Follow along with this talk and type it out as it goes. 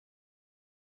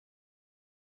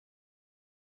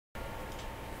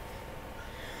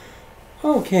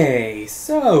Okay,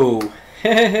 so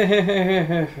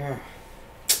I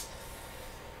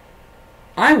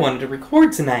wanted to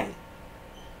record tonight.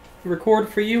 Record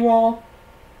for you all.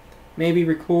 Maybe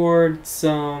record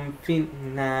some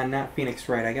not Phoenix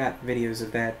Wright. I got videos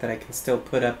of that I can still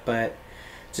put up, but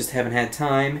just haven't had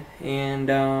time.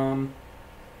 And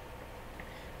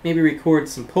maybe record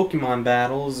some Pokemon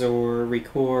battles, or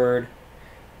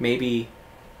maybe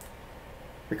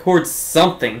record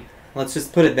something. Let's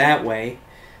just put it that way.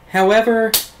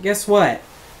 However, guess what?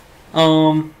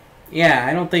 Yeah,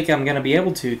 I don't think I'm gonna be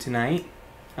able to tonight.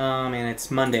 And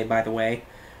it's Monday, by the way.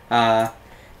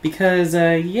 Because,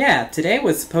 yeah, today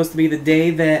was supposed to be the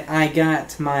day that I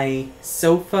got my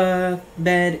sofa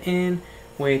bed in,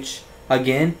 which,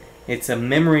 again, it's a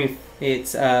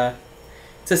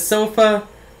sofa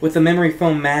with a memory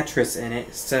foam mattress in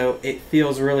it, so it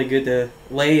feels really good to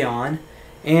lay on.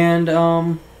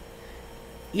 And,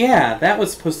 yeah, that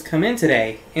was supposed to come in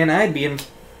today, and I'd be in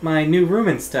my new room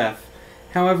and stuff.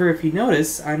 However, if you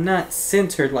notice, I'm not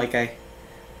centered like I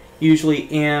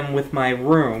usually am with my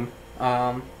room.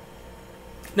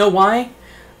 Know why?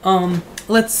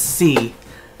 Let's see.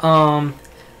 Let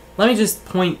me just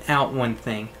point out one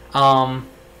thing.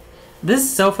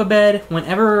 This sofa bed,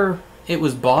 whenever it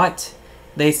was bought,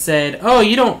 they said, "Oh,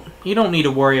 you don't need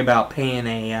to worry about paying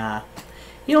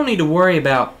you don't need to worry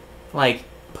about, like,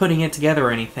 putting it together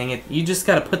or anything. You just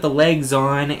got to put the legs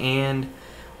on and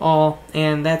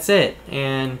that's it."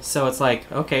 And so it's like,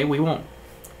 okay, we won't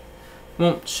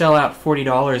shell out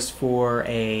 $40 for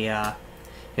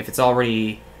if it's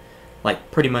already, like,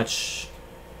 pretty much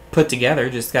put together.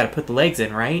 Just got to put the legs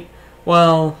in, right?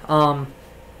 Well,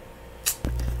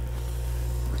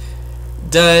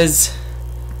 does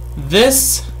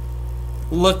this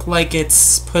look like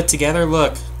it's put together?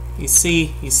 Look, you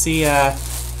see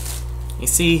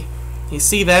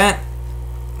that?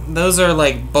 Those are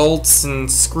like bolts and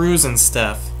screws and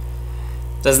stuff.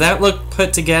 Does that look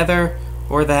put together,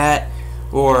 or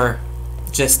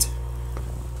just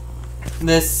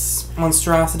this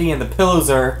monstrosity? And the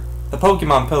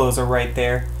Pokemon pillows are right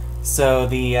there, so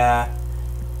the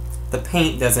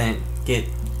paint doesn't get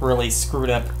really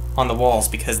screwed up on the walls,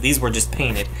 because these were just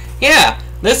painted. Yeah,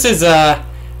 this is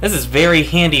very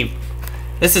handy.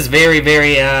 This is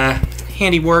very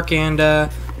handy work and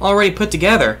already put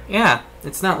together. Yeah,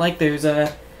 it's not like there's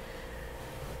a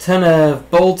ton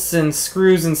of bolts and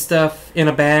screws and stuff in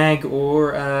a bag,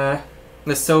 or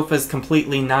the sofa's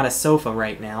completely not a sofa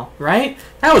right now, right?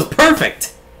 That was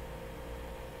perfect.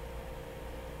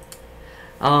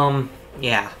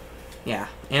 Yeah.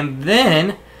 And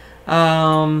then,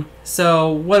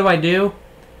 so what do?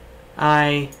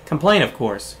 I complain, of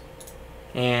course.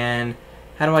 And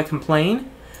how do I complain?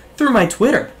 Through my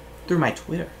Twitter.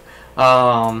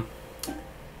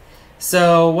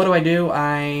 So what do?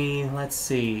 Let's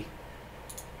see.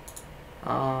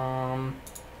 Let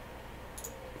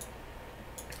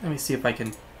me see if I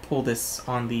can pull this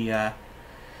onto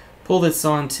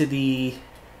the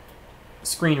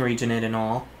screen region and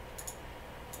all.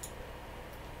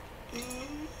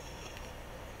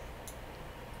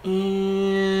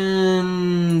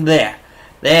 And there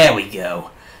we go.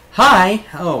 Hi.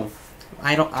 Oh,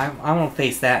 I want to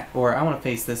face that, or I want to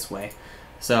face this way.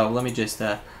 So let me just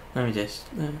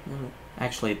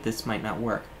actually, this might not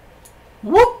work.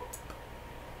 Whoop.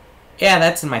 Yeah,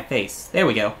 that's in my face. There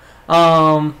we go.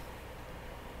 I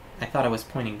thought I was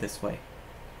pointing this way.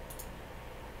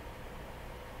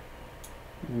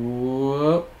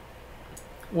 Whoop.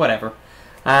 Whatever.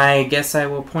 I guess I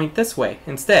will point this way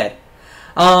instead.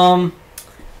 Now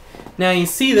you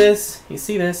see this.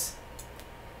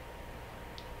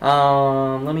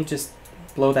 Let me just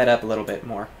blow that up a little bit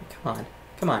more. Come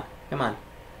on.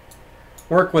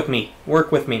 Work with me,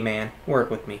 man. Work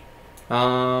with me.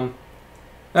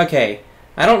 Okay.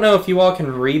 I don't know if you all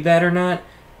can read that or not,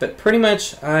 but pretty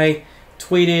much I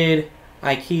tweeted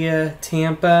IKEA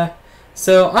Tampa.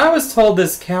 So I was told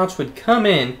this couch would come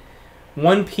in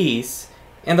one piece,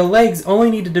 and the legs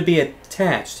only needed to be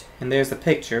attached. And there's the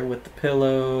picture with the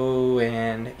pillow,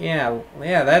 and yeah,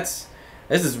 this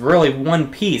is really one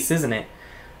piece, isn't it?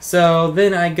 So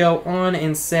then I go on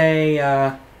and say,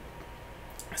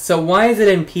 so why is it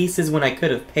in pieces when I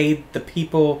could have paid the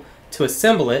people to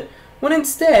assemble it, when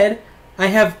instead I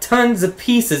have tons of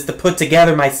pieces to put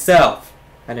together myself?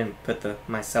 I didn't put the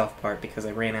myself part because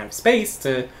I ran out of space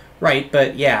to write,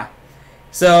 but yeah.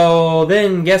 So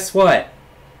then guess what?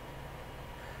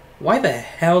 Why the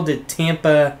hell did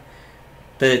the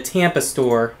Tampa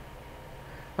store,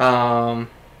 oh,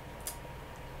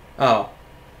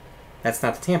 that's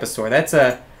not the Tampa store. That's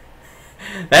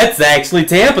actually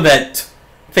Tampa that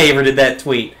favorited that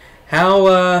tweet.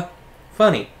 How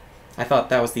funny. I thought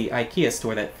that was the IKEA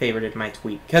store that favorited my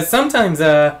tweet. Because sometimes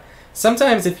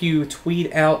if you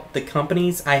tweet out the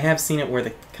companies, I have seen it where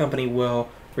the company will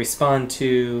respond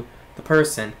to the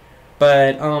person.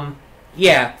 But,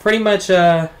 yeah, pretty much,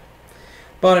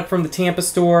 bought it from the Tampa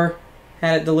store,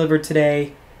 had it delivered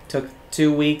today, took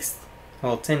 2 weeks,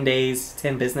 well, 10 days,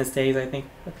 10 business days, I think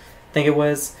it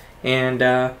was. And,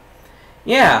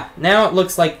 yeah, now it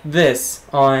looks like this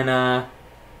on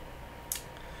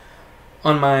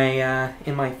my,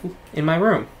 in my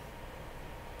room.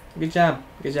 Good job,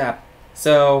 good job.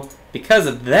 So, because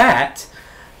of that,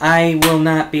 I will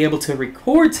not be able to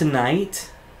record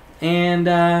tonight, and,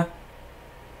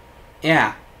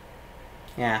 yeah.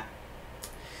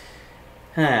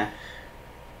 Huh.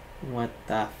 What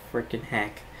the frickin'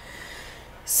 heck.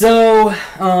 So,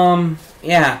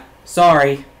 yeah,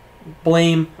 sorry.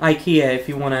 Blame IKEA if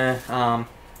you wanna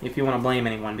blame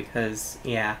anyone, because,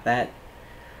 yeah,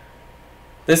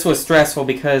 this was stressful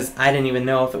because I didn't even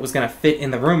know if it was gonna fit in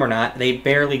the room or not. They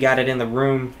barely got it in the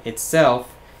room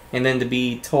itself, and then to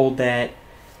be told that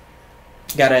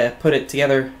gotta put it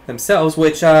together themselves,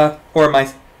 which,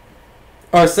 ourselves,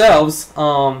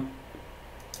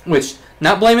 which,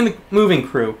 not blaming the moving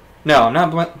crew. No,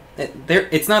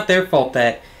 it's not their fault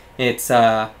that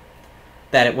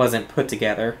that it wasn't put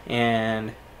together,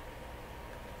 and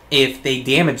if they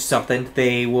damage something,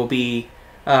 they won't be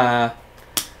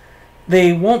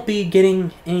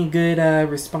getting any good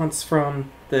response from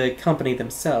the company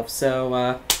themselves.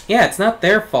 So yeah, it's not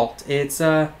their fault. It's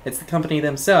the company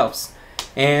themselves,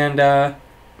 and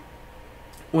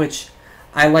which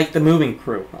I like the moving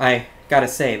crew. I gotta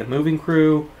say, the moving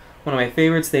crew, one of my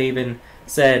favorites. They even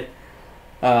said,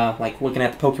 like, looking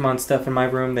at the Pokemon stuff in my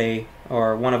room,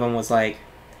 one of them was like,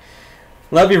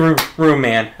 "Love your room,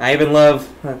 man. I even love,"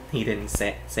 he didn't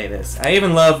say this, "I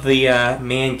even love the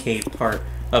man cave part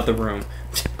of the room,"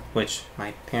 which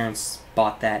my parents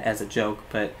bought that as a joke,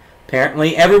 but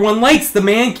apparently everyone likes the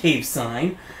man cave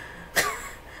sign.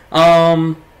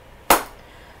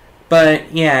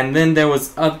 But yeah, and then there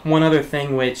was one other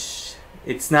thing, which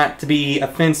it's not to be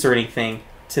offense or anything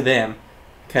to them,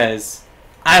 because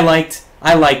I liked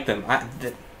them.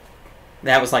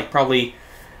 That was like probably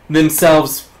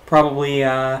themselves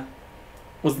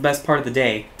was the best part of the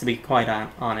day, to be quite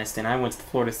honest. And I went to the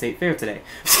Florida State Fair today.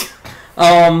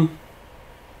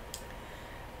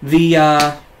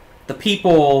 The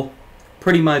people,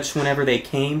 pretty much whenever they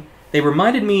came, they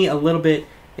reminded me a little bit.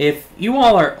 If you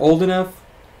all are old enough,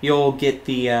 you'll get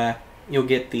the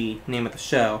name of the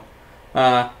show.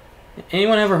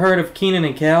 Anyone ever heard of Kenan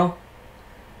and Kel?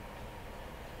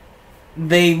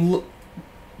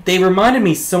 They reminded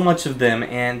me so much of them,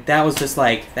 and that was just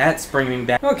like, that's bringing me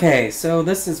back. Okay, so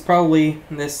this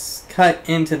cut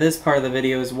into this part of the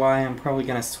video is why I'm probably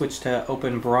gonna switch to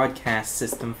open broadcast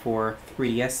system for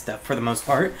 3DS stuff for the most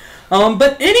part.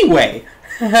 But anyway,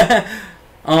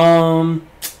 and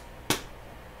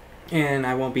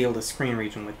I won't be able to screen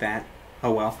region with that.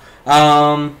 Oh well.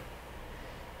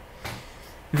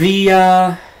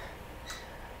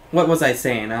 What was I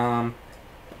saying?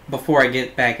 Before I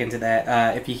get back into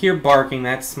that, if you hear barking,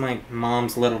 that's my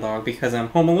mom's little dog, because I'm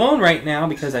home alone right now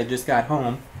because I just got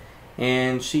home,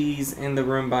 and she's in the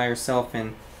room by herself,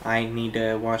 and I need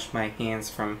to wash my hands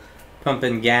from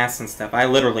pumping gas and stuff. I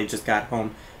literally just got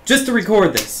home just to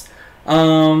record this.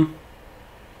 I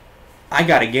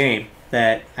got a game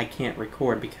that I can't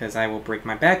record because I will break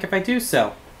my back if I do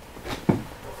so.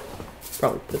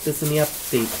 Probably put this in the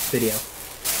update video.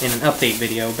 In an update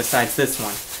video besides this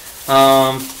one.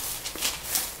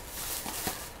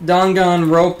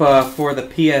 Danganronpa for the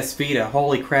PS Vita.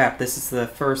 Holy crap, this is the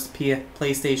first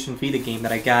PlayStation Vita game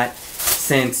that I got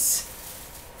since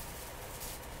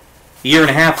a year and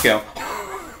a half ago.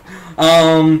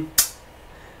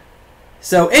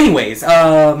 So anyways,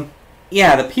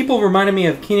 yeah, the people reminded me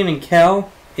of Kenan and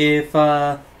Kel. If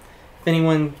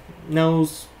anyone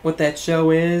knows what that show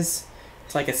is,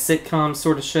 it's like a sitcom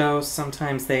sort of show.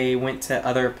 Sometimes they went to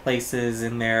other places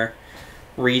in their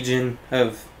region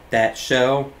of that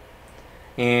show,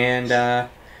 and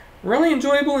really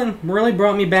enjoyable, and really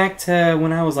brought me back to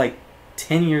when I was like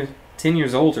 10 years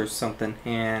old or something.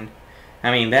 And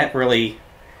I mean, that really,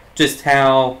 just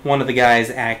how one of the guys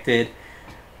acted,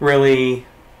 really,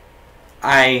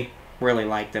 I really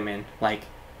liked him. And like,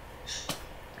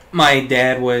 my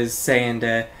dad was saying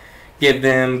to give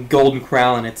them Golden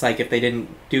Corral, and it's like, if they didn't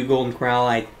do Golden Corral,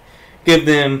 I'd give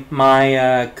them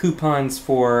my coupons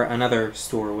for another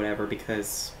store or whatever,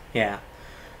 because yeah,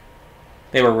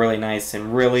 they were really nice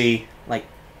and really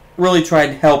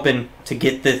tried helping to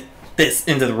get this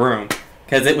into the room,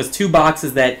 because it was 2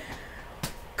 boxes that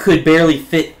could barely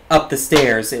fit up the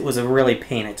stairs. It was a really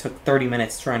pain. It took 30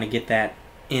 minutes trying to get that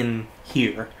in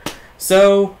here.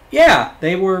 So, yeah,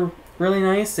 they were really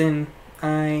nice, and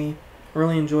I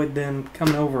really enjoyed them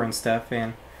coming over and stuff,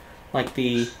 and like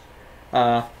the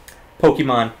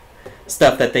Pokemon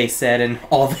stuff that they said and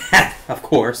all that, of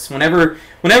course. Whenever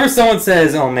someone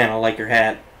says, "Oh man, I like your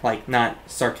hat," like not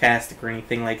sarcastic or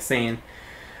anything, like saying,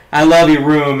 "I love your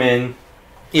room," and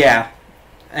yeah,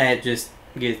 it just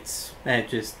gets,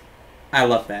 I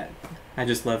love that. I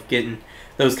just love getting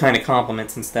those kind of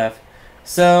compliments and stuff.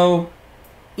 So,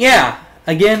 yeah,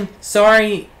 again,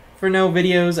 sorry for no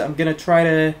videos. I'm gonna try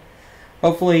to,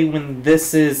 hopefully when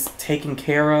this is taken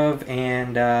care of,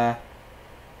 and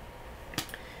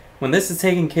when this is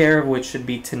taken care of, which should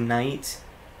be tonight,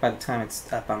 by the time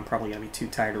it's up, I'm probably going to be too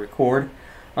tired to record.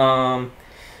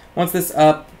 Once this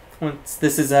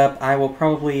is up, I will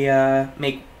probably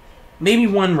make maybe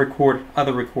one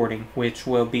other recording, which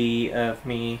will be of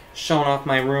me showing off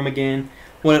my room again,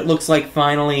 what it looks like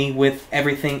finally with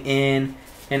everything in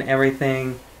and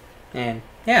everything. And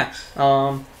yeah,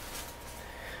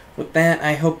 with that,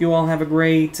 I hope you all have a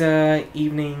great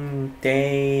evening,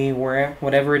 day,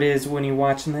 whatever it is when you're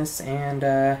watching this, and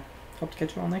hope to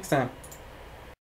catch you all next time.